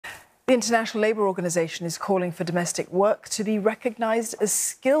The International Labour Organization is calling for domestic work to be recognised as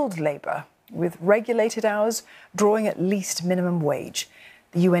skilled labour, with regulated hours drawing at least minimum wage.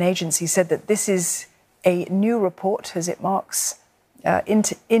 The UN agency said that this is a new report as it marks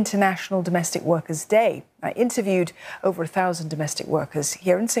International Domestic Workers' Day. I interviewed over 1,000 domestic workers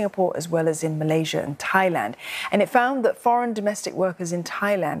here in Singapore as well as in Malaysia and Thailand, and it found that foreign domestic workers in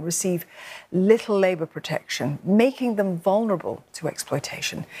Thailand receive little labour protection, making them vulnerable to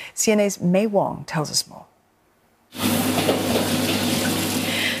exploitation. CNA's Mei Wong tells us more.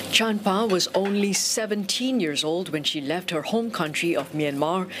 Chanpa was only 17 years old when she left her home country of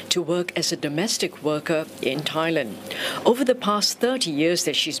Myanmar to work as a domestic worker in Thailand. Over the past 30 years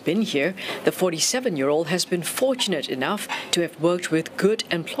that she's been here, the 47-year-old has been fortunate enough to have worked with good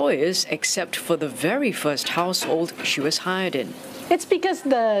employers, except for the very first household she was hired in. It's because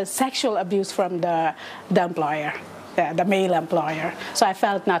the sexual abuse from the employer, the male employer. So I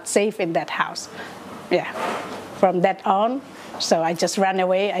felt not safe in that house. Yeah, from that on. So I just ran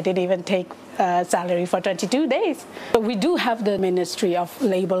away. I didn't even take salary for 22 days. But we do have the Ministry of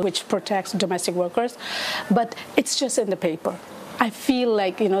Labour, which protects domestic workers, but it's just in the paper. I feel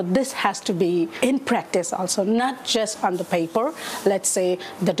like, this has to be in practice also, not just on the paper. Let's say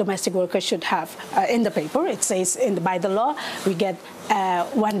the domestic worker should have, in the paper, it says by the law, we get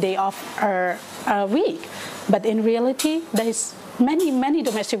 1 day off a week. But in reality, there's many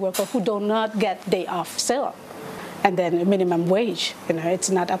domestic workers who do not get day off still. And then minimum wage,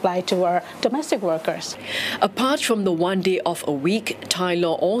 it's not applied to our domestic workers. Apart from the 1 day off a week, Thai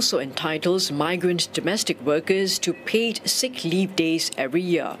law also entitles migrant domestic workers to paid sick leave days every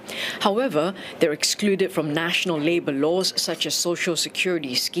year. However, they're excluded from national labour laws such as social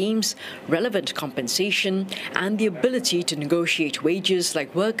security schemes, relevant compensation, and the ability to negotiate wages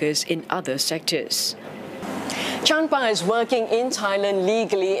like workers in other sectors. Chanpa is working in Thailand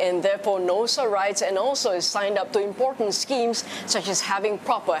legally and therefore knows her rights, and also is signed up to important schemes such as having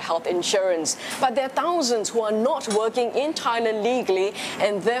proper health insurance. But there are thousands who are not working in Thailand legally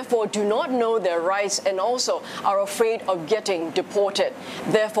and therefore do not know their rights and also are afraid of getting deported.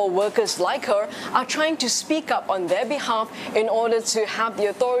 Therefore, workers like her are trying to speak up on their behalf in order to have the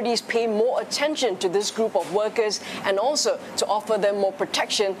authorities pay more attention to this group of workers and also to offer them more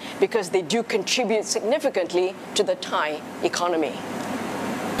protection, because they do contribute significantly to the Thai economy.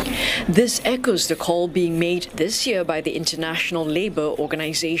 This echoes the call being made this year by the International Labour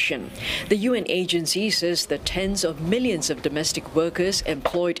Organization. The UN agency says that tens of millions of domestic workers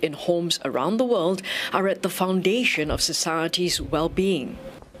employed in homes around the world are at the foundation of society's well-being.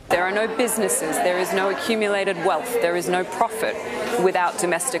 There are no businesses, there is no accumulated wealth, there is no profit without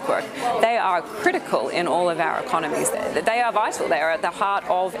domestic work. They are critical in all of our economies. They are vital, they are at the heart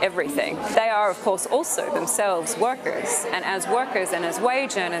of everything. They are, of course, also themselves workers, and as workers and as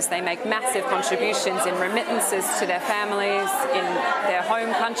wage earners, they make massive contributions in remittances to their families, in their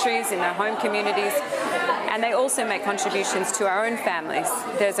home countries, in their home communities, and they also make contributions to our own families.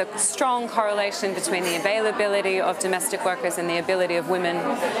 There's a strong correlation between the availability of domestic workers and the ability of women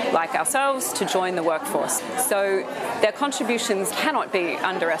like ourselves to join the workforce. So their contributions cannot be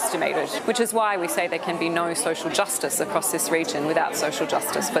underestimated, which is why we say there can be no social justice across this region without social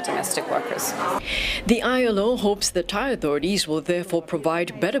justice for domestic workers. The ILO hopes that Thai authorities will therefore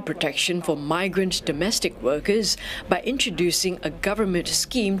provide better protection for migrant domestic workers by introducing a government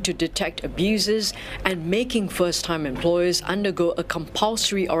scheme to detect abuses and making first-time employers undergo a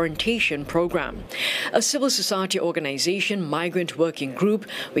compulsory orientation program. A civil society organization, Migrant Working Group,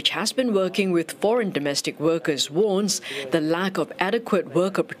 which has been working with foreign domestic workers, warns the lack of adequate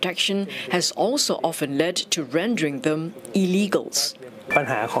worker protection has also often led to rendering them illegals. ปัญ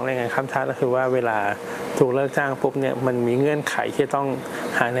หาของแรงงานข้ามชาติก็คือว่าเวลาถูกเลิกจ้างปุ๊บเนี่ยมันมีเงื่อนไขที่ต้อง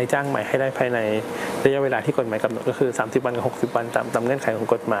หานายจ้างใหม่ให้ได้ภายในระยะเวลาที่กฎหมายกำหนดก็คือ30วันกับ60วันตามเงื่อนไขของ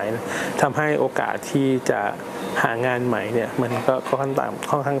กฎหมายทำให้โอกาสที่จะหางานใหม่เนี่ยมันก็ค่อนข้างต่ำเพ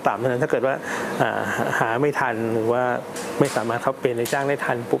ราะฉะนั้นถ้าเกิดว่าหาไม่ทันหรือว่าไม่สามารถเข้าเป็นนายจ้างได้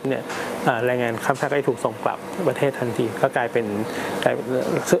ทันปุ๊บเนี่ยแรงงานข้ามชาติก็ถูกส่งกลับประเทศทันทีก็กลายเป็น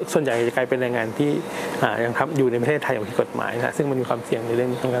ส่วนใหญ่จะกลายเป็นแรงงานที่ยังทำอยู่ในประเทศไทยอย่างผิดกฎหมายนะซึ่งมันมีความเสี่ยงในเรื่อ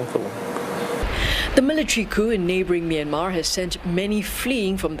งค่อนข้างสูง The military coup in neighbouring Myanmar has sent many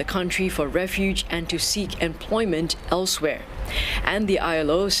fleeing from the country for refuge and to seek employment elsewhere. And the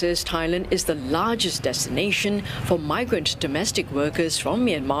ILO says Thailand is the largest destination for migrant domestic workers from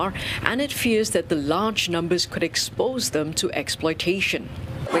Myanmar, and it fears that the large numbers could expose them to exploitation.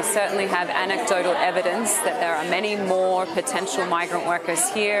 We certainly have anecdotal evidence that there are many more potential migrant workers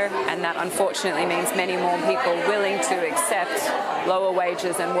here, and that unfortunately means many more people willing to accept lower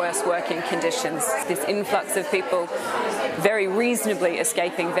wages and worse working conditions. This influx of people very reasonably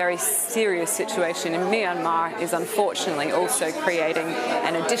escaping very serious situation in Myanmar is unfortunately also creating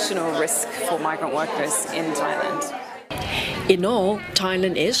an additional risk for migrant workers in Thailand. In all,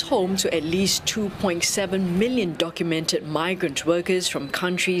 Thailand is home to at least 2.7 million documented migrant workers from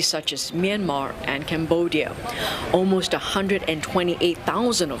countries such as Myanmar and Cambodia. Almost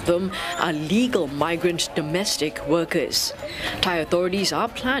 128,000 of them are legal migrant domestic workers. Thai authorities are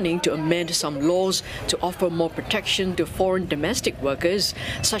planning to amend some laws to offer more protection to foreign domestic workers,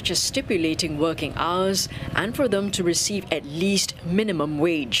 such as stipulating working hours and for them to receive at least minimum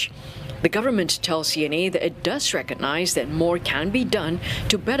wage. The government tells CNA that it does recognize that more can be done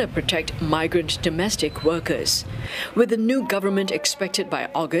to better protect migrant domestic workers. With the new government expected by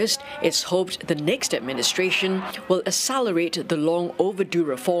August, it's hoped the next administration will accelerate the long overdue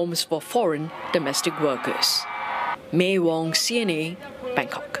reforms for foreign domestic workers. May Wong, CNA,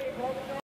 Bangkok.